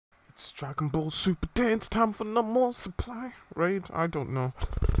It's Dragon Ball Super Dance time for no more supply raid. I don't know.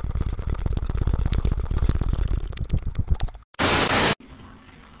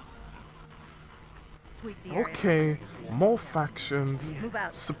 Okay, more factions,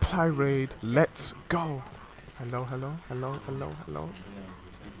 supply raid, let's go. Hello, hello, hello, hello, hello.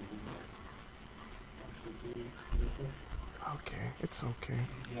 Okay, it's okay.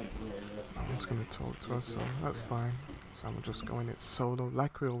 No one's gonna talk to us, so that's fine. So I'm just going it solo,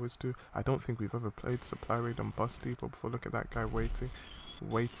 like we always do. I don't think we've ever played supply raid on Bus Depot before. Look at that guy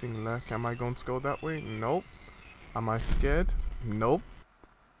waiting lurk. Am I going to go that way? Nope. Am I scared? Nope.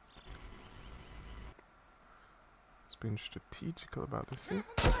 It's being strategical about this, see?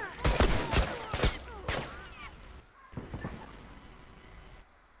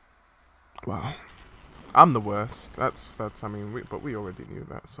 Wow. I'm the worst. That's I mean, but we already knew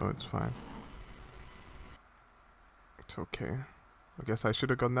that, so it's fine. It's okay. I guess I should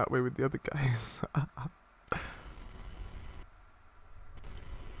have gone that way with the other guys.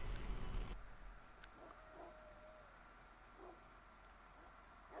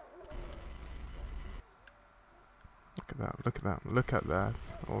 Look at that, look at that, look at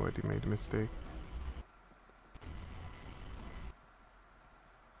that. Already made a mistake.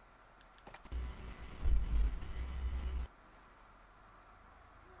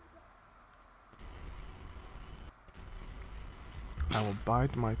 I will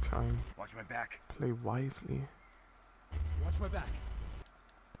bide my time. Watch my back. Play wisely. Watch my back.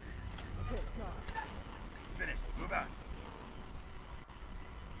 Finish. Move out.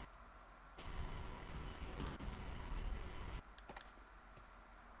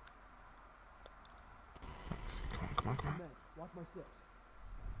 Let's see. Come on, come on, come on. Watch my six.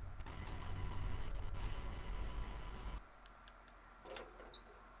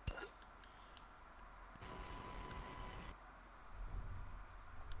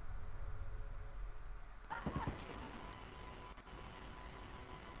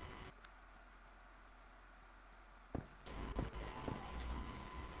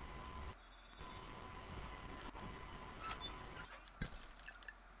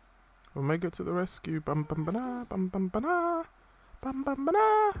 Omega to the rescue. Bum bum bana, bum bum bana, bum bum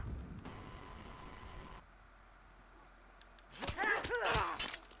bana.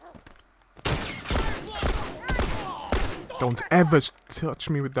 Don't ever touch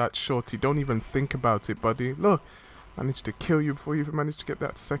me with that shorty. Don't even think about it, buddy. Look, managed to kill you before you even managed to get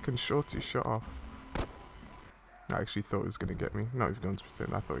that second shorty shot off. I actually thought he was gonna get me. Not even going to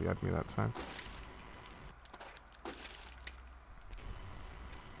pretend. I thought he had me that time.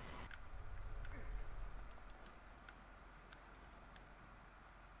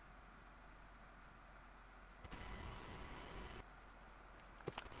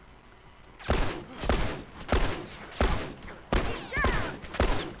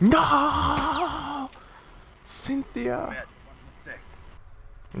 No! Cynthia!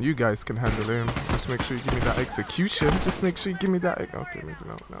 You guys can handle him. Just make sure you give me that execution. Just make sure you give me that. Okay, maybe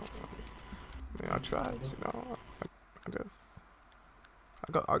no. Yeah, I tried. You know, I guess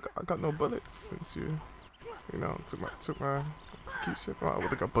I got no bullets since you know took my execution. Well, I would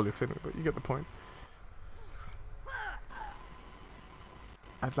have got bullets anyway, but you get the point.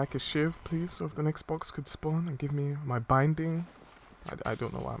 I'd like a shiv, please, so if the next box could spawn and give me my binding. I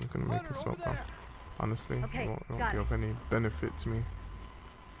don't know why I'm gonna make a smoke bomb. Honestly, Okay, it won't be of any benefit to me.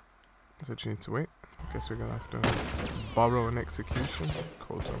 So you need to wait. I guess we're gonna have to borrow an execution,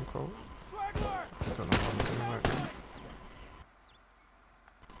 quote unquote. I don't know what I'm doing right now.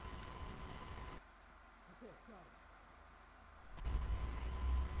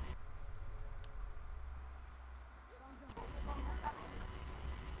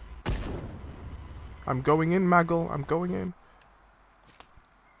 I'm going in, Maggle. I'm going in.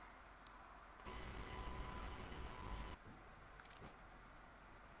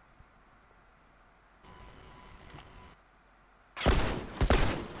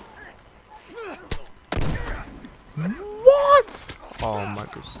 What? Oh my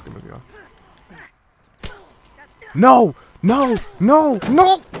gosh, it's gonna be on. No! No! No!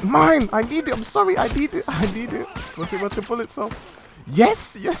 No! Mine! I need it! I'm sorry, I need it! I need it! Was it worth the bullets off?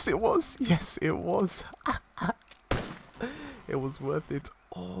 Yes! Yes, it was! Yes, it was! It was worth it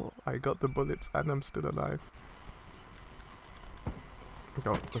all. I got the bullets and I'm still alive. I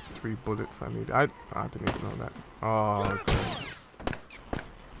got the 3 bullets I needed. I didn't even know that. Oh, God.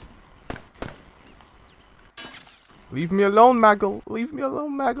 Leave me alone, Maggle. Leave me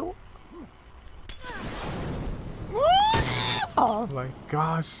alone, Maggle. Oh my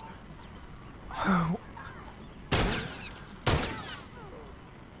gosh.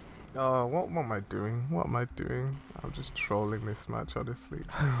 Oh, what am I doing? What am I doing? I'm just trolling this match, honestly.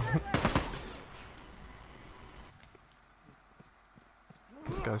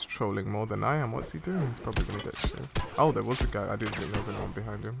 This guy's trolling more than I am. What's he doing? He's probably gonna get shit. Oh, there was a guy. I didn't think there was anyone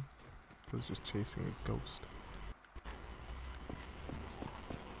behind him. He was just chasing a ghost.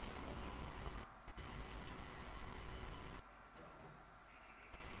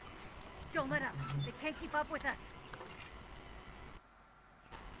 Don't let up. They can't keep up with us.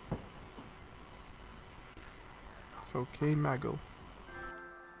 It's okay, Maggle.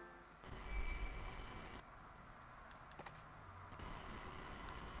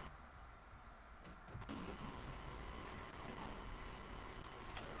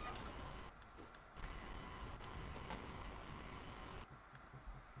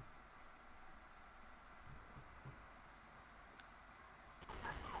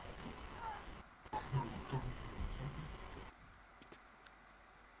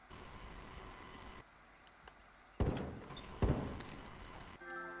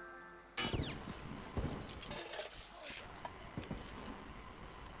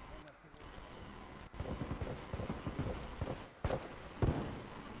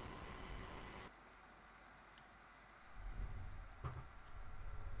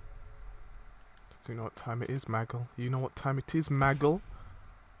 Do you know what time it is, Maggle? You know what time it is, Maggle?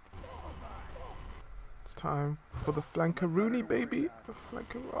 It's time for the flankaroonie, baby. The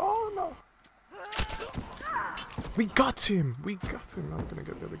oh no! We got him! We got him! I'm gonna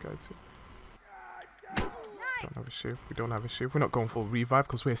get the other guy too. Don't have a shiv. We don't have a shiv. We're not going for revive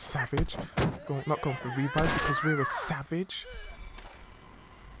because we're savage. Not going for the revive because we're a savage.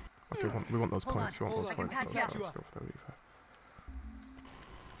 Okay, we want those points. We want those points. Let's go for the revive.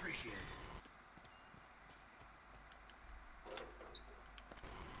 Appreciate it.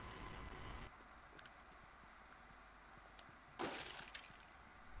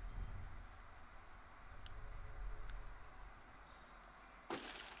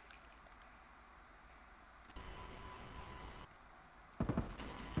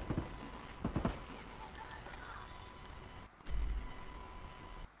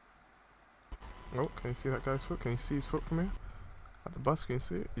 Oh, can you see that guy's foot? Can you see his foot from here? At the bus, can you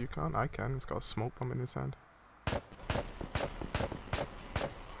see it? You can't? I can. He's got a smoke bomb in his hand.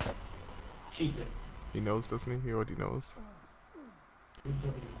 He knows, doesn't he? He already knows.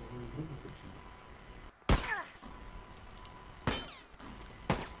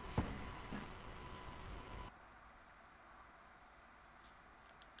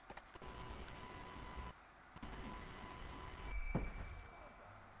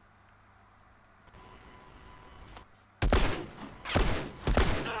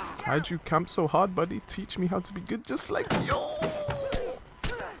 Why'd you camp so hard, buddy? Teach me how to be good just like you. Watch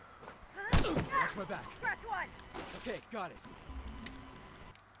my back. Okay, got it.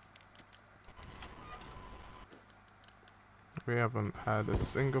 We haven't had a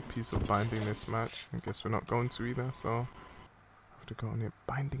single piece of binding this match. I guess we're not going to either, so I have to go on it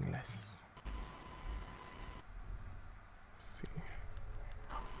bindingless. Let's see.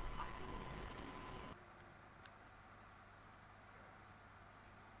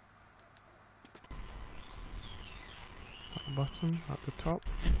 At the bottom, at the top.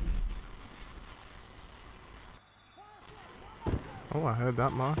 Oh, I heard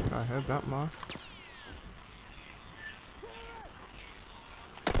that mark. I heard that mark.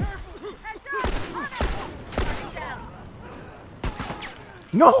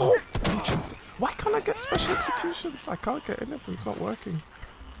 No! Why can't I get special executions? I can't get any of them. It's not working.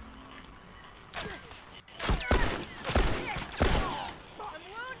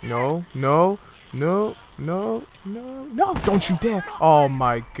 No, no, no, no, no, no! Don't you dare! Oh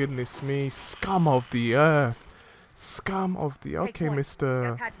my goodness me! Scum of the earth! Scum of the... Okay,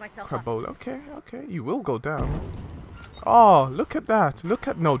 Mr. Crabola. Okay, okay. You will go down. Oh, look at that. Look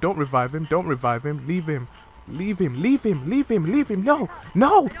at... No, don't revive him. Don't revive him. Leave him. Leave him. Leave him. Leave him. Leave him. No.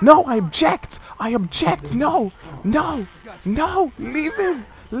 No. No. I object. I object. No. No. No. Leave him.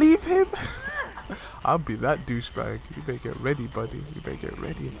 Leave him. I'll be that douchebag. You better get ready, buddy. You better get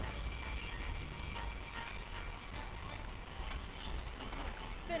ready.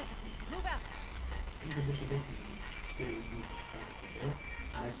 Finish. Move out.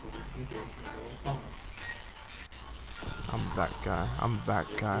 I'm that guy. I'm that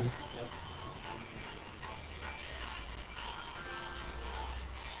guy.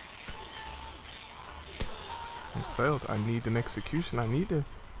 I'm sailed. I need an execution. I need it.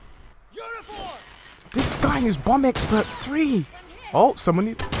 Uniform! This guy is bomb expert 3. Oh, someone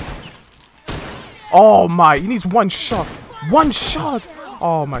need... Oh my, he needs one shot. One shot.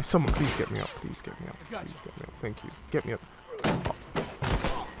 Oh my, someone please get me up. Please get me up. Please get me up. Thank you. Get me up.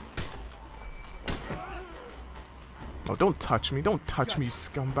 Oh, don't touch me. Don't touch me, you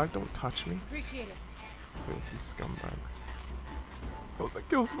scumbag. Don't touch me. Appreciate it. Filthy scumbags. Oh, that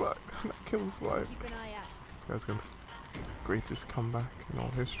kills my. That kills my. Keep an eye out. This guy's gonna be the greatest comeback in all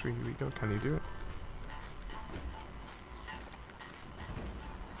history. Here we go. Can he do it?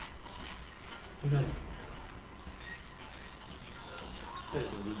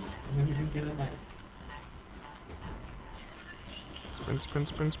 Sprint, sprint,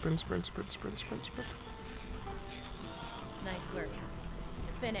 sprint, sprint, sprint, sprint, sprint, sprint, sprint. Nice work.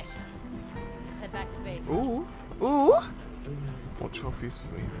 You're finished. Let's head back to base. Ooh, ooh. More trophies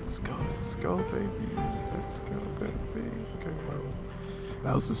for me. Let's go, baby. Let's go, baby. Go.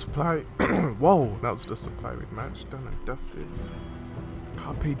 That was the supply. Whoa, that was the supply we matched. Done and dusted.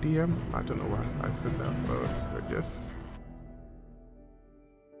 Carpe diem. I don't know why I said that, but I guess